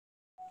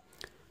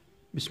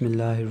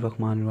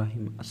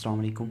बिस्मिल्लाहिर्रहमानिर्रहीम। अस्सलाम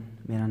वालेकुम।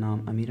 मेरा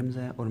नाम अमीर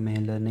हमज़ा है और मैं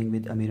लर्निंग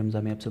विद अमीर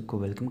हमज़ा में आप सबको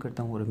वेलकम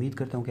करता हूँ और उम्मीद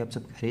करता हूँ कि आप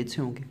सब खैरियत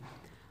से होंगे।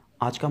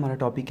 आज का हमारा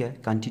टॉपिक है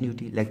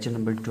कंटिन्यूटी, लेक्चर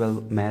नंबर 12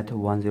 मैथ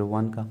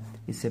 101 का।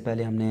 इससे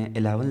पहले हमने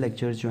 11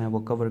 लेक्चर्स जो हैं वो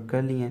कवर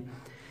कर लिए हैं,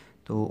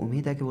 तो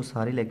उम्मीद है कि वो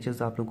सारे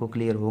लेक्चर्स आप लोगों को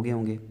क्लियर हो गए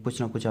होंगे।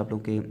 कुछ ना कुछ आप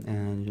लोग के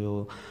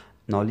जो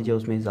नॉलेज है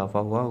उसमें इजाफा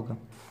हुआ होगा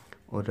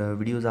और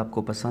वीडियोज़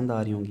आपको पसंद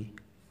आ रही होंगी।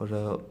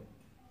 और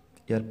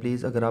यार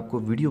प्लीज़, अगर आपको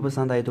वीडियो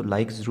पसंद आए तो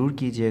लाइक ज़रूर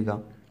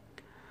कीजिएगा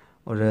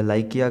और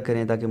लाइक किया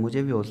करें ताकि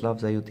मुझे भी हौसला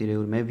अफजाई होती रहे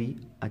और मैं भी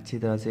अच्छी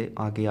तरह से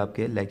आगे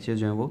आपके लेक्चर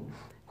जो हैं वो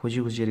खुशी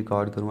खुशी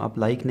रिकॉर्ड करूं। आप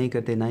लाइक नहीं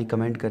करते, ना ही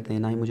कमेंट करते हैं,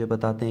 ना ही मुझे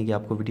बताते हैं कि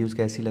आपको वीडियोस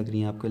कैसी लग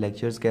रही हैं, आपके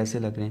लेक्चर्स कैसे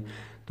लग रहे हैं।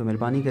 तो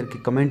मेहरबानी करके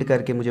कमेंट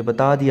करके मुझे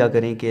बता दिया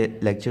करें कि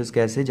लेक्चर्स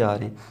कैसे जा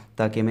रहे हैं,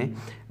 ताकि मैं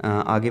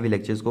आगे भी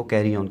लेक्चर्स को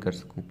कैरी ऑन कर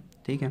सकूँ।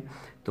 ठीक है,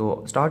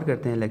 तो स्टार्ट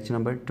करते हैं लेक्चर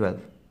नंबर 12।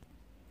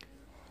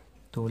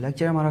 तो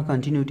लेक्चर हमारा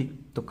कंटिन्यूटी।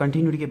 तो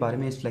कंटिन्यूटी के बारे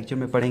में इस लेक्चर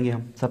में पढ़ेंगे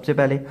हम। सबसे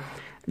पहले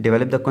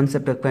develop the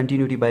concept of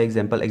continuity by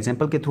example.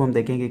 Example के थ्रू हम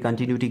देखेंगे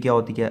कंटिन्यूटी क्या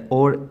होती है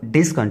और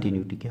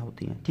डिसकंटिन्यूटी क्या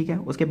होती है। ठीक है,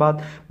 उसके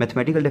बाद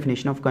mathematical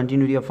definition of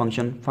continuity of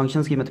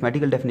functions की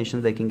मैथमेटिकल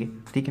डेफिनेशन देखेंगे।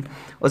 ठीक है,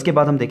 उसके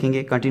बाद हम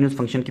देखेंगे कंटिन्यूस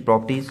फंक्शन की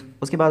प्रॉपर्टीज़।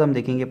 उसके बाद हम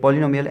देखेंगे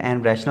पॉलिनोमियल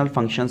एंड रैशनल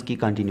फंक्शंस की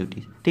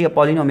कंटिन्यूटी। ठीक है,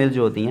 पॉलिनोमियल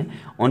जो होती हैं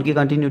उनकी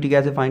कंटिन्यूटी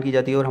कैसे फाइंड की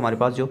जाती है, और हमारे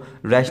पास जो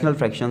रैशनल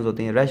फ्रैक्शंस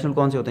होते हैं, रैशनल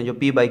कौन से होते हैं, जो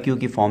p/q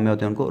की फॉर्म में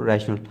होते हैं, उनको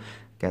रैशनल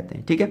कहते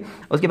हैं। ठीक है,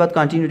 उसके बाद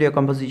continuity of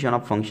composition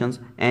of functions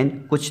and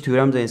कुछ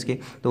थ्योरम्स हैं इसके,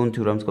 तो उन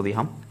थ्योरम्स को भी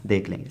हम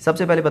देख लेंगे।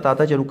 सबसे पहले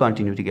बताता चलूँ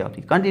कंटिन्यूटी क्या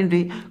होती है।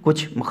 कंटिन्यूटी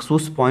कुछ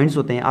मखसूस पॉइंट्स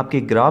होते हैं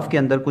आपके ग्राफ के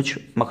अंदर, कुछ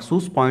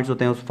मखसूस पॉइंट्स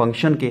होते हैं उस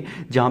फंक्शन के,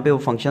 जहाँ पे वो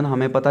फंक्शन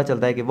हमें पता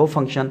चलता है कि वो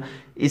फंक्शन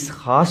इस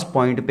खास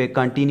पॉइंट पे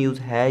कंटिन्यूस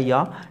है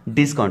या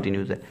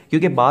डिसकंटिन्यूस है,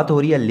 क्योंकि बात हो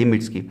रही है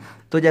लिमिट्स की।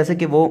 तो जैसे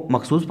कि वो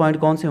मखसूस पॉइंट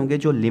कौन से होंगे,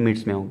 जो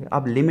लिमिट्स में होंगे।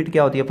 अब लिमिट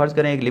क्या होती है, फर्ज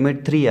करें एक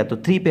लिमिट 3 है, तो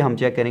 3 पे हम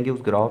चेक करेंगे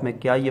उस ग्राफ में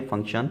क्या ये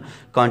फंक्शन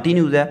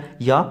कंटिन्यूस है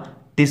या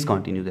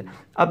डिसकंटिन्यूस है।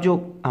 अब जो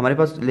हमारे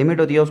पास लिमिट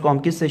होती है उसको हम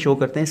किस से शो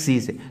करते हैं, सी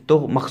से। तो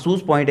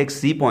मखसूस पॉइंट एक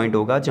सी पॉइंट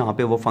होगा जहां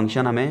पे वो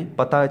फंक्शन हमें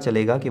पता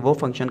चलेगा कि वो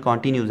फंक्शन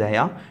कंटिन्यूस है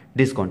या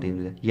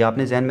डिसकंटिन्यूस है। ये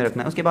आपने ध्यान में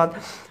रखना है। उसके बाद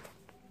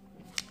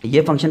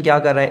ये फंक्शन क्या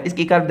कर रहा है,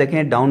 इसकी कर्व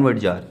देखें डाउनवर्ड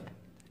जा रहा है।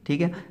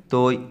 ठीक है,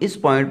 तो इस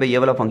पॉइंट पे ये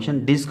वाला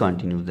फंक्शन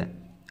डिसकंटिन्यूस है।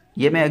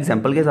 ये मैं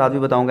एग्जांपल के साथ भी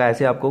बताऊंगा,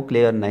 ऐसे आपको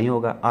क्लियर नहीं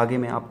होगा, आगे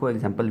मैं आपको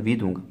एग्जांपल भी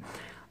दूंगा।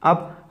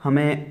 अब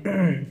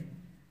हमें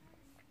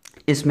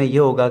इसमें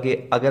यह होगा कि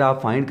अगर आप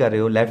फाइंड कर रहे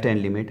हो left hand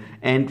limit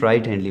and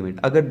right hand limit,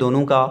 अगर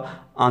दोनों का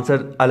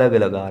आंसर अलग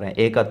अलग आ रहा है,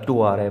 एक का 2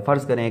 आ रहा है,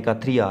 फर्ज करें एक का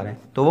 3 आ रहा है,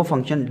 तो वो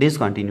फंक्शन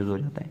डिसकंटिन्यूस हो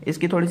जाता है।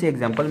 इसकी थोड़ी सी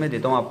एग्जांपल मैं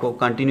देता हूँ आपको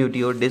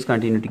कंटिन्यूटी और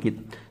डिसकंटिन्यूटी की,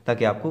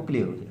 ताकि आपको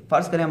क्लियर हो जाए।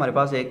 फर्ज करें हमारे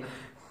पास एक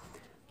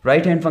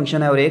राइट हैंड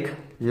फंक्शन है और एक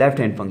लेफ्ट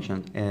हैंड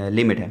फंक्शन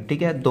लिमिट है।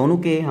 ठीक है, दोनों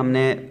के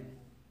हमने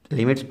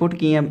लिमिट्स पुट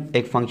की हैं।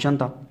 एक फंक्शन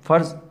था,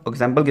 फर्ज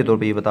एग्जांपल के तौर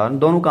पे ये बता रहा हूँ,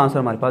 दोनों का आंसर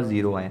हमारे पास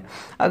 0 आया।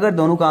 अगर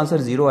दोनों का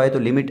आंसर 0 आए तो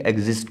लिमिट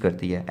एग्जिस्ट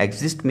करती है।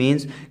 एग्जिस्ट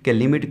मीन्स कि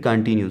लिमिट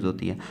कंटिन्यूस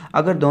होती है।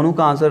 अगर दोनों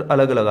का आंसर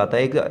अलग अलग आता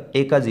है,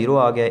 एक का 0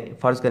 आ गया,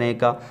 फर्ज करें एक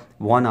का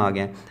 1 आ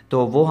गया,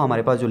 तो वो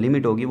हमारे पास जो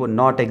लिमिट होगी वो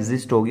नॉट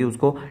एग्जिस्ट होगी,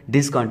 उसको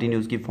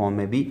डिसकंटिन्यूस की फॉर्म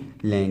में भी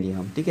लेंगे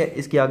हम। ठीक है,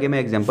 इसके आगे मैं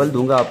एग्जाम्पल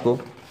दूंगा आपको,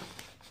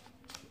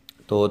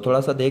 तो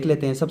थोड़ा सा देख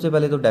लेते हैं। सबसे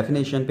पहले तो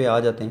डेफिनेशन पे आ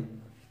जाते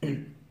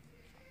हैं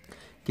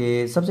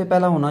कि सबसे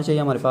पहला होना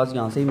चाहिए हमारे पास,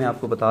 यहाँ से ही मैं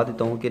आपको बता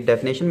देता हूँ कि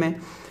डेफिनेशन में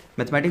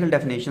मैथमेटिकल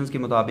डेफिनेशंस के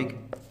मुताबिक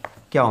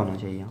क्या होना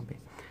चाहिए यहाँ पे।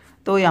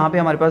 तो यहाँ पे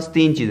हमारे पास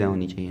 3 चीज़ें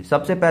होनी चाहिए।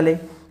 सबसे पहले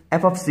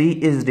F of C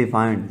is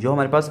defined. जो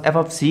हमारे पास एफ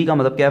ऑफ सी का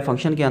मतलब क्या है,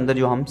 फंक्शन के अंदर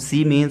जो हम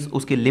सी मीन्स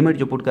उसकी लिमिट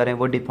जो पुट करें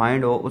वो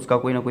डिफाइंड हो, उसका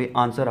कोई ना कोई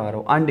आंसर आ रहा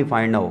हो,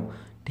 अनडिफाइंड ना हो।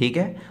 ठीक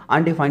है,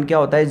 अनडिफाइंड क्या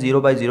होता है,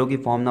 0/0 की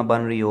फॉर्म ना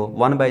बन रही हो,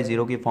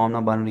 1/0 की फॉर्म ना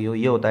बन रही हो,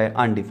 ये होता है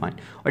अनडिफाइंड।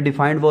 और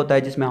डिफाइंड वो होता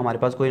है जिसमें हमारे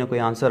पास कोई ना कोई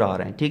आंसर आ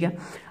रहा है। ठीक है,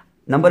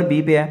 नंबर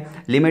बी पे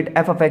है limit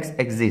F of x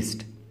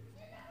exist.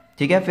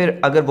 ठीक है, फिर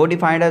अगर वो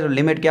डिफाइंड है तो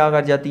लिमिट क्या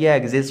कर जाती है,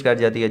 एग्जिस्ट कर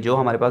जाती है। जो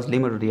हमारे पास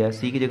लिमिट होती है,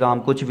 सी की जगह हम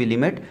कुछ भी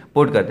लिमिट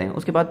पुट करते हैं।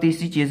 उसके बाद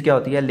तीसरी चीज़ क्या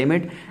होती है,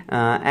 limit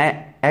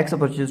x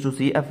approaches to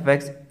C F of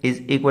x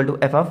is equal to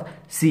F of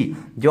सी।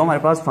 जो हमारे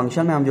पास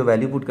फंक्शन में हम जो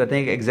वैल्यू पुट करते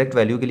हैं, एग्जैक्ट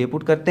वैल्यू के लिए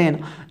पुट करते हैं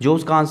ना, जो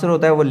उसका आंसर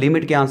होता है वो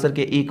लिमिट के आंसर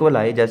के इक्वल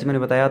आए। जैसे मैंने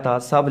बताया था,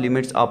 सब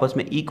लिमिट्स आपस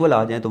में इक्वल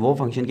आ जाए तो वो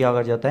फंक्शन क्या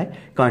कर जाता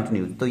है,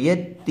 कंटिन्यूस। तो ये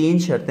 3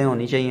 शर्तें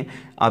होनी चाहिए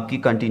आपकी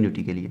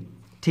कंटिन्यूटी के लिए।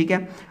 ठीक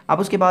है, अब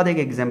उसके बाद एक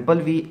एग्जाम्पल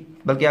भी,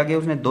 बल्कि आगे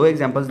उसने 2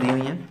 एग्जाम्पल्स दी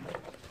हुई हैं,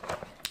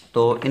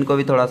 तो इनको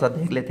भी थोड़ा सा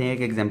देख लेते हैं।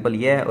 एक एग्जाम्पल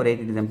ये है और एक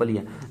एग्जाम्पल ये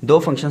है। 2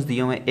 फंक्शंस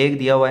दिए हुए हैं, एक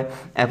दिया हुआ है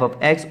एफ ऑफ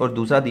एक्स और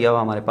दूसरा दिया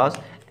हुआ हमारे पास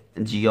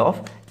जी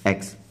ऑफ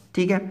एक्स।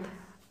 ठीक है,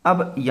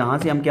 अब यहाँ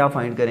से हम क्या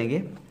फाइंड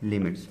करेंगे,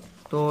 लिमिट्स।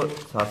 तो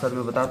साथ साथ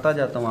मैं बताता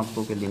जाता हूँ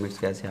आपको कि लिमिट्स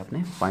कैसे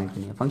आपने फाइंड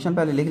करनी है। फंक्शन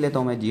पहले लिख लेता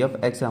हूँ मैं, जी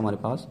ऑफ एक्स है हमारे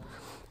पास,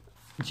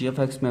 जी ऑफ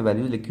एक्स में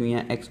वैल्यूज लिखी हुई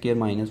हैं x²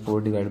 -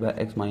 4 डिवाइड बाई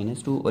x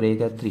 - 2 और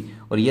एक है 3।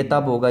 और ये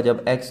तब होगा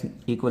जब x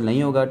इक्वल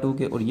नहीं होगा 2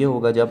 के, और ये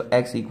होगा जब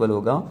x इक्वल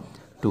होगा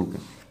 2 के।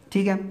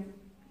 ठीक है,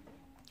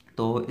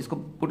 तो इसको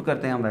पुट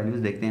करते हैं हम, वैल्यूज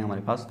देखते हैं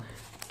हमारे पास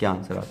क्या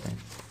आंसर आता है।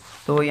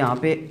 तो यहाँ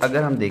पे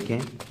अगर हम देखें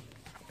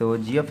तो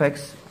जी ऑफ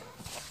एक्स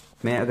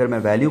में अगर मैं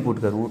वैल्यू पुट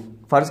करूँ,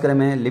 फर्ज करें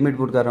मैं लिमिट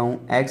पुट कर रहा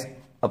हूँ x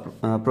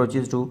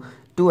अप्रोचेज टू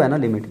 2 है ना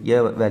लिमिट, ये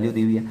वैल्यू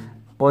दी हुई है,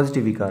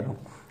 पॉजिटिव ही कर रहा हूँ।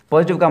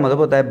 पॉजिटिव का मतलब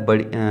होता है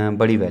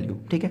बड़ी वैल्यू,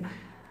 ठीक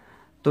है।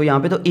 तो यहाँ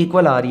पे तो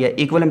इक्वल आ रही है,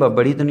 इक्वल में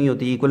बड़ी तो नहीं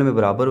होती, इक्वल में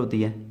बराबर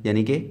होती है,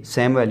 यानी कि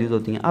सेम वैल्यूज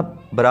होती हैं। अब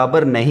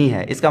बराबर नहीं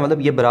है, इसका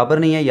मतलब ये बराबर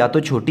नहीं है, या तो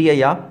छोटी है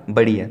या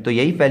बड़ी है। तो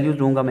यही वैल्यूज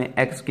लूँगा मैं,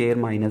 x square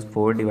minus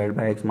 4 divide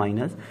by x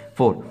minus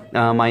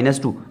 4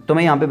 minus 2। तो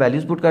मैं यहाँ पे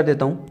वैल्यूज पुट कर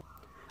देता हूँ।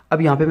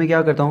 अब यहाँ पे मैं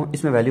क्या करता हूँ,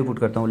 इसमें वैल्यू पुट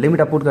करता हूँ,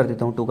 लिमिट अप पुट कर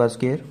देता हूँ, 2 का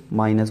square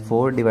minus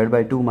 4 divide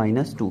by 2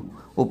 minus 2।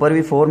 ऊपर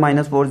भी 4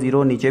 माइनस 4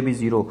 0, नीचे भी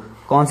 0।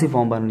 कौन सी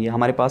फॉर्म बन रही है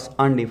हमारे पास,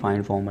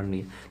 अनडिफाइंड फॉर्म बन रही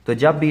है। तो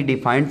जब भी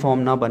डिफाइंड फॉर्म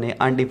ना बने,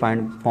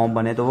 अनडिफाइंड फॉर्म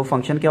बने, तो वो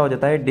फंक्शन क्या हो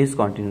जाता है,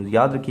 डिसकंटिन्यूस।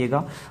 याद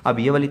रखिएगा, अब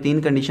ये वाली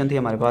 3 कंडीशन थी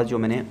हमारे पास जो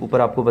मैंने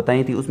ऊपर आपको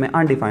बताई थी, उसमें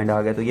अनडिफाइंड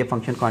आ गया तो ये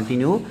फंक्शन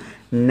कंटिन्यू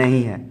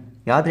नहीं है,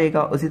 याद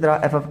रहेगा। उसी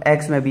तरह एफ ऑफ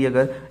एक्स में भी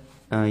अगर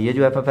ये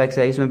जो एफ ऑफ एक्स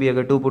है इसमें भी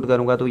अगर 2 पुट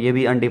करूंगा तो ये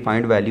भी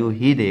अनडिफाइंड वैल्यू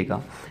ही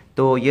देगा।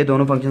 तो ये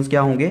दोनों फंक्शंस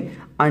क्या होंगे,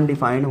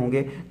 अनडिफाइंड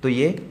होंगे, तो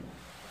ये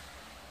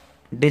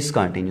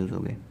डिसकंटिन्यूस हो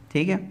गए,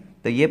 ठीक है।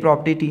 तो ये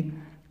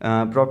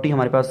प्रॉपर्टी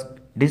हमारे पास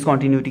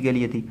डिसकंटिन्यूटी के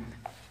लिए थी,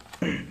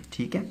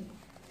 ठीक है।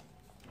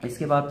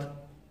 इसके बाद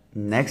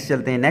नेक्स्ट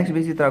चलते हैं, नेक्स्ट भी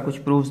इसी तरह कुछ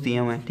प्रूफ्स दिए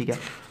हुए हैं, ठीक है,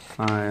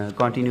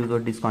 कॉन्टीन्यूस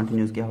और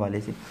डिसकंटिन्यूस के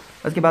हवाले से।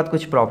 उसके बाद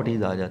कुछ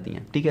प्रॉपर्टीज़ आ जाती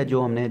हैं, ठीक है,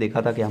 जो हमने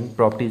देखा था कि हम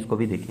प्रॉपर्टीज़ को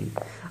भी देखेंगे।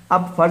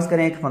 अब फर्ज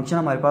करें एक फंक्शन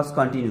हमारे पास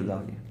कंटिन्यूस आ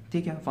गया,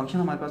 ठीक है। फंक्शन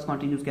हमारे पास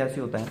कंटिन्यूस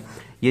कैसे होता है,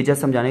 ये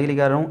जस्ट समझाने के लिए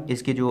कह रहा हूँ।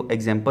 इसके जो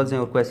एग्जांपल्स हैं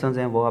और क्वेश्चंस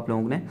हैं वो आप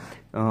लोगों ने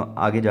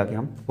आगे जाके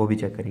हम वो भी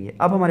चेक करेंगे।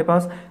 अब हमारे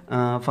पास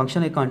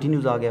फंक्शन एक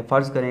कंटिन्यूस आ गया,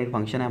 फर्ज करें एक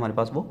फंक्शन है हमारे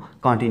पास, वो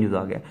कंटिन्यूस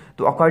आ गया।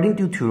 तो अकॉर्डिंग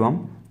टू थ्योरम,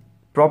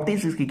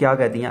 प्रॉपर्टीज इसकी क्या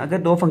कहती हैं, अगर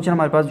दो फंक्शन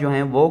हमारे पास जो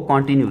हैं वो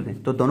कंटिन्यूस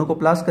हैं तो दोनों को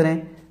प्लस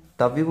करें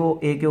तब भी वो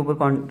ए के ऊपर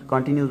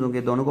कंटिन्यूस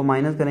होंगे, दोनों को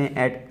माइनस करें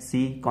एट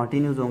सी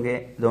कंटिन्यूस होंगे,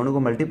 दोनों को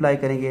मल्टीप्लाई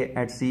करेंगे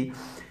एट सी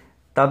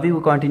तब भी वो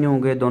कंटिन्यू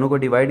होंगे, दोनों को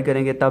डिवाइड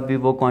करेंगे तब भी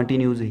वो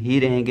कंटिन्यूस ही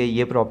रहेंगे।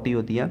 ये प्रॉपर्टी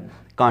होती है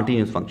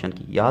कंटिन्यूस फंक्शन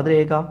की, याद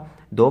रहेगा।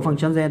 दो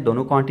फंक्शंस हैं,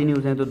 दोनों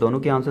कंटिन्यूस हैं, तो दोनों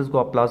के आंसर्स को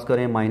आप प्लस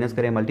करें, माइनस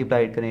करें,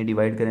 मल्टीप्लाई करें,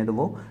 डिवाइड करें तो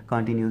वो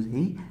कंटिन्यूस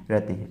ही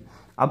रहते हैं।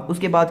 अब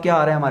उसके बाद क्या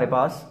आ रहा है हमारे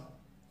पास,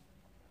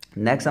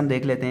 नेक्स्ट हम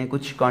देख लेते हैं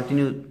कुछ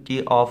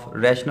continuity of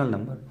rational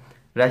number.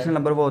 Rational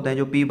number वो होते हैं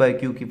जो p बाई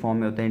क्यू की फॉर्म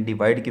में होते हैं,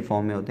 डिवाइड की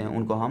फॉर्म में होते हैं,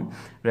 उनको हम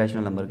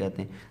रैशनल नंबर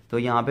कहते हैं। तो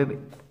यहाँ पे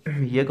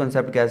ये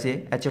कॉन्सेप्ट कैसे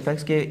है, एच एफ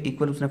एक्स के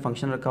इक्वल उसने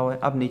फंक्शन रखा हुआ है।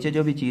 अब नीचे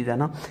जो भी चीज़ है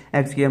ना,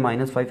 एक्स की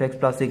माइनस 5x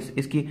प्लस 6,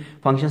 इसकी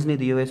फंक्शंस नहीं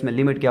दिए हुए, इसमें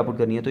लिमिट क्या पुट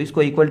करनी है, तो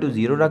इसको इक्वल टू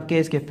 0 रख के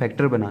इसके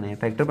फैक्टर बनाने हैं,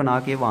 फैक्टर बना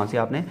के वहाँ से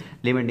आपने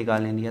लिमिट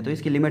निकाल लेनी है। तो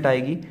इसकी लिमिट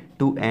आएगी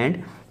 2 and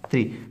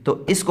 3। तो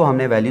इसको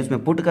हमने वैल्यूज़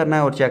में पुट करना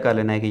है और चेक कर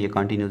लेना है कि ये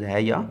कंटिन्यूस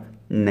है या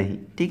नहीं,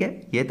 ठीक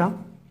है। ये था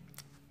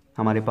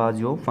हमारे पास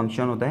जो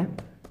फंक्शन होता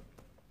है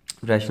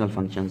रैशनल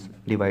फंक्शंस,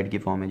 डिवाइड की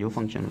फॉर्म में जो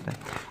फंक्शन होता है।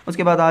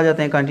 उसके बाद आ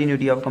जाते हैं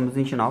continuity of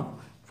composition of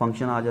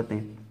function आ जाते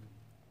हैं।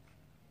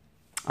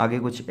 आगे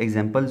कुछ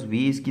एग्जांपल्स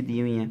भी इसकी दी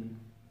हुई हैं,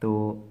 तो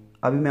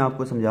अभी मैं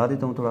आपको समझा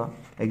देता हूँ थोड़ा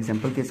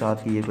एग्जांपल के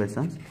साथ कि ये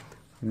क्वेश्चन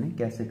हमने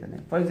कैसे करने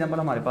हैं। फॉर एग्जांपल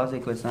हमारे पास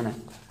एक क्वेश्चन है,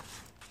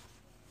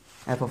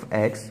 F of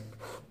x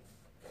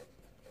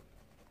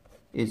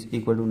is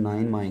equal to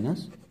 9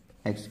 minus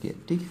x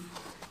square, ठीक है।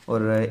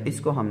 और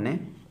इसको हमने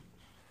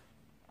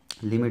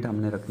लिमिट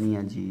हमने रखनी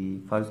है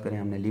जी, फर्ज करें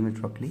हमने लिमिट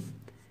रख ली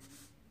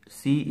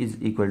c इज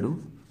इक्वल टू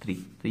 3।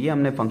 तो ये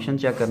हमने फंक्शन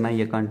चेक करना है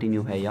ये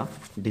कंटिन्यू है या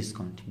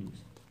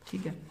डिसकंटिन्यूस,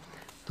 ठीक है।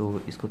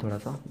 तो इसको थोड़ा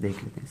सा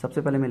देख लेते हैं।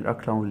 सबसे पहले मैं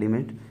रख रहा हूँ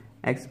limit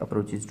x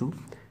approaches to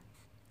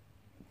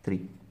 3,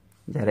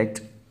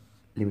 direct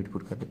limit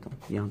put कर देता हूँ,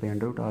 यहाँ पे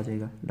अंडर रूट आ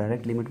जाएगा,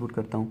 डायरेक्ट लिमिट पुट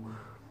करता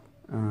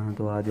हूँ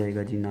तो आ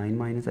जाएगा जी 9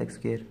 minus x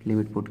square,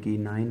 limit put की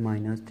 9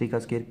 माइनस 3 का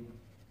स्क्वायर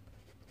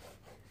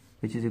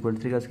विच इज इक्वल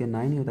 3 का स्क्वायर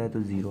 9 ही होता है तो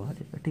 0 आ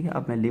जाएगा, ठीक है।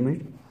 अब मैं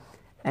limit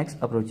x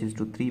approaches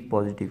to 3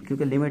 positive,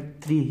 क्योंकि लिमिट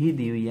 3 ही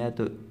दी हुई है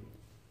तो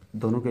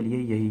दोनों के लिए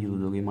यही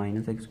यूज़ होगी,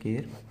 माइनस एक्स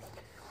स्क्वायर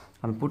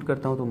अब पुट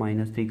करता हूँ तो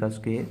माइनस 3 का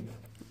square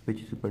which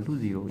is equal to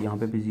 0। यहाँ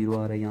पे भी 0 आ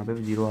रहा है, यहाँ पे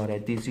भी 0 आ रहा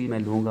है, तीसरी मैं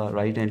लूँगा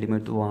राइट हैंड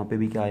लिमिट तो वहाँ पे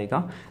भी क्या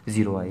आएगा,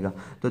 0 आएगा।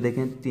 तो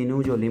देखें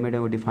तीनों जो लिमिट है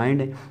वो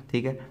डिफाइंड है,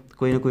 ठीक है।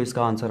 कोई ना कोई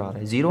इसका आंसर आ रहा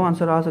है, 0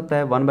 आंसर आ सकता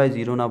है,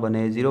 1/0 ना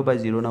बने,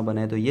 0/0 ना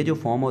बने, तो ये जो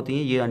फॉर्म होती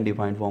हैं ये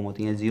अनडिफाइंड फॉर्म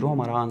होती हैं, 0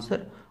 हमारा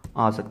आंसर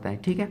आ सकता है,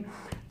 ठीक है।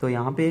 तो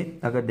यहाँ पे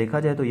अगर देखा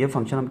जाए तो ये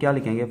फंक्शन हम क्या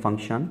लिखेंगे,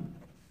 फंक्शन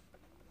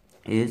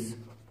इज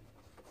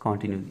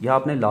कंटिन्यूस। यह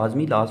आपने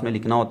लाजमी लास्ट में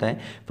लिखना होता है,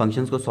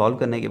 फंक्शंस को सॉल्व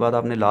करने के बाद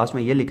आपने लास्ट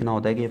में ये लिखना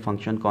होता है कि ये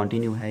फंक्शन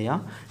कंटिन्यू है या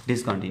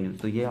डिसकंटिन्यूस,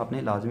 तो ये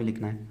आपने लाजमी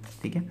लिखना है,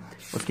 ठीक है।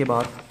 उसके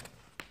बाद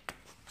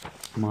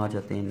हम आ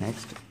जाते हैं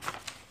नेक्स्ट,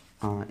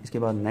 इसके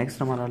बाद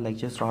नेक्स्ट हमारा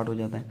लेक्चर स्टार्ट हो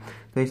जाता है।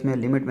 तो इसमें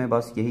लिमिट में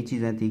बस यही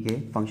चीज़ें थी कि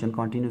फंक्शन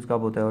कंटिन्यूस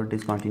कब होता है और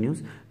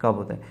डिसकंटिन्यूस कब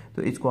होता है।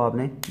 तो इसको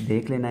आपने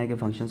देख लेना है कि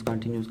फंक्शंस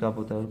कंटिन्यूस कब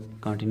होता है और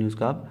कंटिन्यूस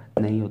कब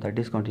नहीं होता है,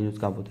 डिसकंटिन्यूस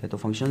कब होता है। तो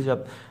फंक्शंस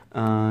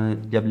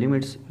जब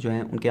लिमिट्स जो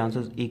हैं उनके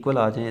आंसर्स इक्वल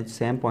आ जाएँ,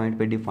 सेम पॉइंट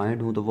पे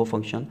डिफाइंड हो, तो वो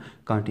फंक्शन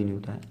कंटिन्यू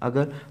होता है।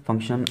 अगर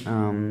फंक्शन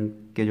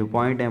के जो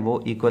पॉइंट हैं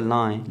वो इक्वल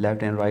ना आए,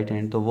 लेफ्ट एंड राइट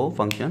हैंड, तो वो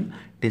फंक्शन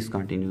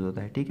डिसकंटिन्यूस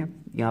होता है, ठीक है।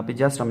 यहाँ पे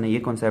जस्ट हमने ये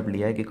कॉन्सेप्ट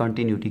लिया है कि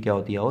कंटिन्यूटी क्या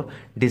होती है और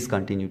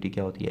डिसकंटिन्यूटी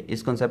क्या होती है।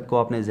 इस कॉन्सेप्ट को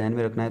आपने जहन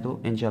में रखना है तो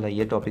इंशाल्लाह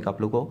ये टॉपिक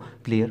आप लोगों को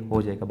क्लियर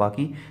हो जाएगा।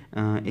 बाकी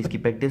इसकी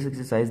प्रैक्टिस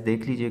एक्सरसाइज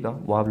देख लीजिएगा,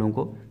 वो आप लोगों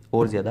को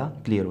और ज़्यादा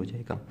क्लियर हो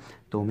जाएगा।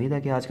 तो उम्मीद है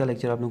कि आज का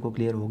लेक्चर आप लोगों को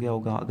क्लियर हो गया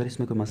होगा। अगर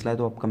इसमें कोई मसला है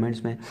तो आप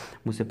कमेंट्स में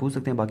मुझसे पूछ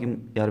सकते हैं। बाकी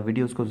यार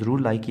वीडियोस को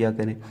ज़रूर लाइक किया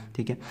करें,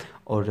 ठीक है।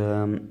 और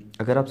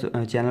अगर आप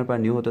चैनल पर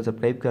न्यू हो तो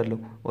सब्सक्राइब कर लो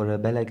और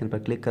बेल आइकन पर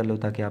क्लिक कर लो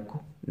ताकि आपको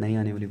नई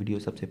आने वाली वीडियो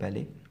सबसे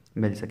पहले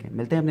मिल सकें।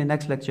 मिलते हैं अपने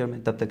नेक्स्ट लेक्चर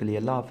में, तब तक के लिए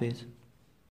अल्लाह हाफिज़।